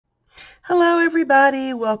Hello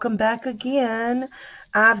everybody, welcome back again.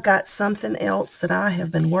 I've got something else that I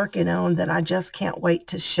have been working on that I just can't wait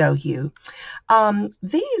to show you.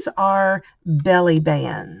 These are belly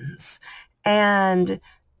bands, and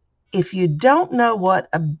if you don't know what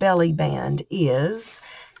a belly band is,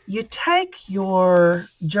 you take your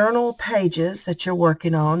journal pages that you're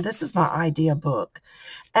working on. This is my idea book.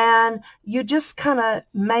 And you just kind of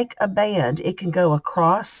make a band. It can go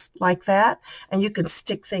across like that, and you can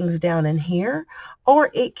stick things down in here, or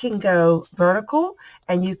it can go vertical,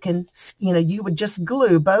 and you can, you would just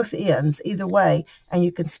glue both ends either way, and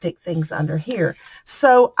you can stick things under here.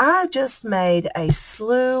 So I just made a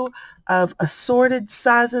slew of assorted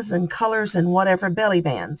sizes and colors and whatever belly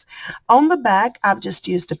bands. On the back, I've just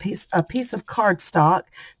used a piece of cardstock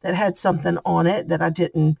that had something on it that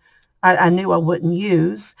I knew I wouldn't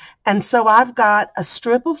use. And so I've got a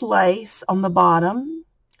strip of lace on the bottom,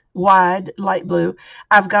 wide, light blue.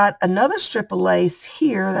 I've got another strip of lace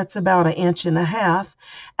here that's about 1.5 inches.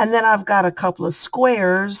 And then I've got a couple of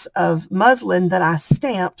squares of muslin that I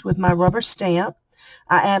stamped with my rubber stamp.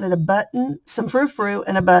 I added a button, some frou-frou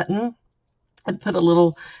and a button, and put a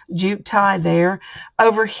little jute tie there.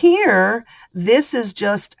 Over here, this is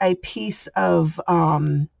just a piece of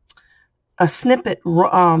a snippet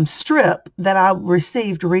strip that I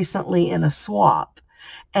received recently in a swap.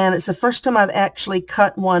 And it's the first time I've actually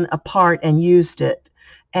cut one apart and used it.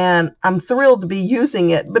 And I'm thrilled to be using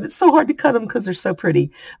it, but it's so hard to cut them because they're so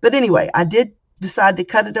pretty. But anyway, I did decide to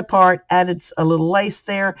cut it apart, added a little lace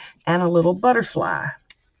there and a little butterfly.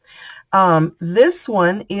 This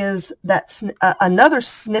one is another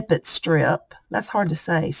snippet strip. That's hard to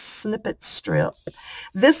say, snippet strip.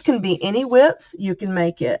 This can be any width. You can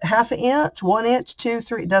make it 1/2 inch, 1 inch, 2,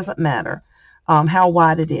 3, it doesn't matter how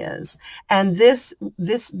wide it is. And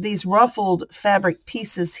these ruffled fabric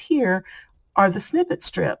pieces here are the snippet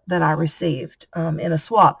strip that I received in a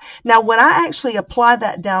swap. Now, when I actually apply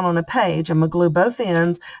that down on a page, I'm going to glue both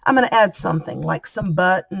ends. I'm going to add something like some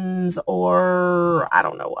buttons or I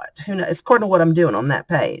don't know what. Who knows? It's according to what I'm doing on that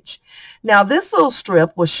page. Now, this little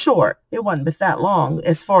strip was short. It wasn't but that long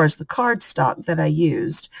as far as the cardstock that I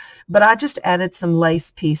used. But I just added some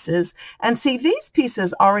lace pieces. And see, these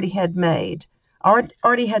pieces already had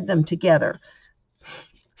already had them together.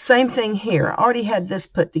 Same thing here. I already had this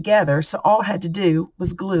put together, so all I had to do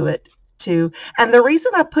was glue it to. And the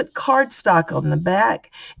reason I put cardstock on the back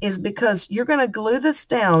is because you're going to glue this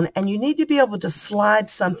down and you need to be able to slide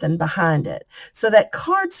something behind it. So that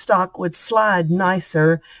cardstock would slide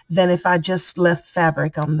nicer than if I just left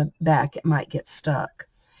fabric on the back. It might get stuck.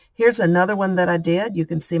 Here's another one that I did. You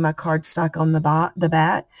can see my cardstock on the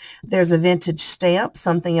back. There's a vintage stamp,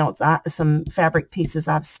 something else, some fabric pieces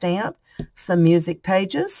I've stamped. Some music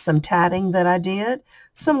pages, some tatting that I did,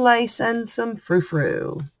 some lace, and some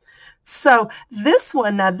frou-frou. So this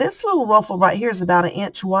one, now this little ruffle right here is about 1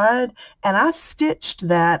 inch wide, and I stitched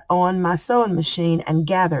that on my sewing machine and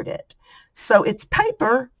gathered it. So it's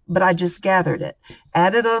paper, but I just gathered it.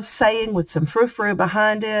 Added a saying with some frou-frou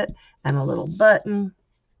behind it and a little button.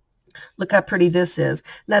 Look how pretty this is.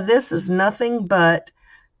 Now this is nothing but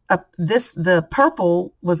the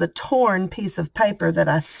purple was a torn piece of paper that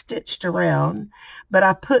I stitched around, but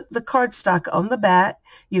I put the cardstock on the back.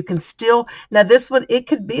 You can still, now this one, it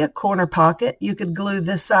could be a corner pocket. You could glue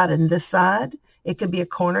this side and this side. It could be a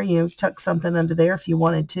corner. You tuck something under there if you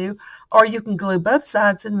wanted to, or you can glue both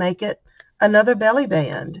sides and make it another belly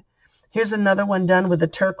band. Here's another one done with the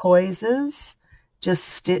turquoises. Just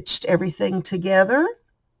stitched everything together.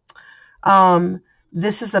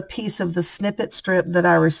 This is a piece of the snippet strip that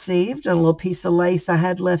I received, and a little piece of lace I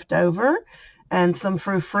had left over, and some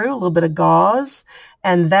frou-frou, a little bit of gauze,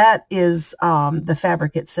 and that is the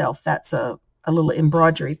fabric itself. That's a little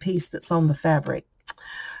embroidery piece that's on the fabric.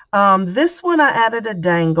 This one I added a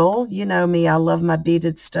dangle. You know me, I love my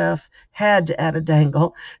beaded stuff. Had to add a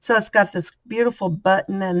dangle. So it's got this beautiful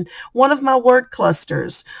button and one of my word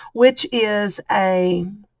clusters, which is a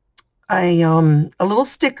little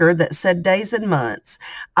sticker that said days and months.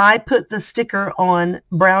 I put the sticker on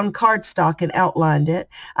brown cardstock and outlined it.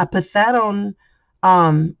 I put that on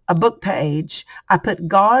a book page. I put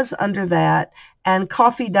gauze under that and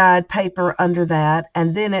coffee dyed paper under that,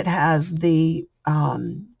 and then it has the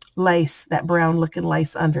lace, that brown looking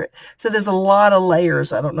lace under it. So there's a lot of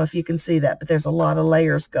layers. I don't know if you can see that, but there's a lot of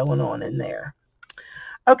layers going on in there.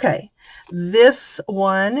 Okay, this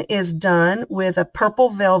one is done with a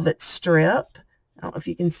purple velvet strip. I don't know if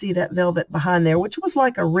you can see that velvet behind there, which was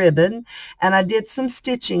like a ribbon, and I did some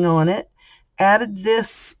stitching on it. added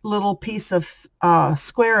this little piece of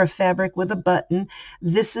square of fabric with a button.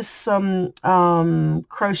 This is some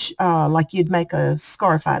crochet, like you'd make a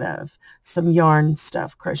scarf out of, some yarn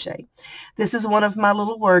stuff, crochet. This is one of my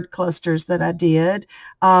little word clusters that I did.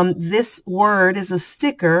 This word is a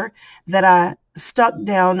sticker that I stuck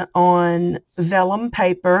down on vellum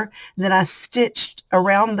paper. Then I stitched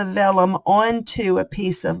around the vellum onto a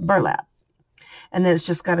piece of burlap. And then it's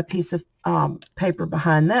just got a piece of paper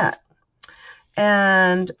behind that.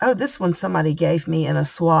 And, oh, this one somebody gave me in a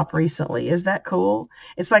swap recently. Is that cool?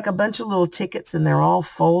 It's like a bunch of little tickets and they're all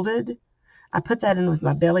folded. I put that in with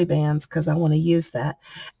my belly bands because I want to use that.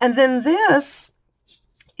 And then this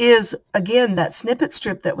is, again, that snippet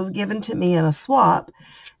strip that was given to me in a swap.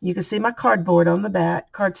 You can see my cardboard on the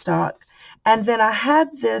back, cardstock. And then I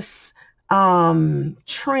had this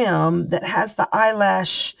trim that has the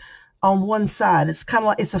eyelash on one side. It's kind of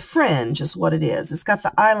like, it's a fringe is what it is. It's got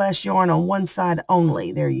the eyelash yarn on one side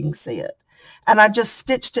only. There you can see it. And I just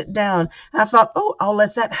stitched it down. And I thought, oh, I'll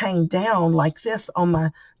let that hang down like this on my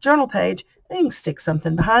journal page. And you can stick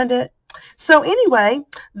something behind it. So anyway,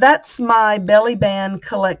 that's my belly band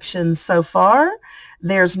collection so far.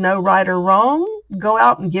 There's no right or wrong. Go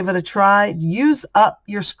out and give it a try. Use up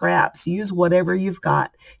your scraps. Use whatever you've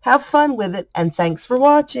got. Have fun with it. And thanks for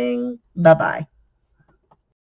watching. Bye-bye.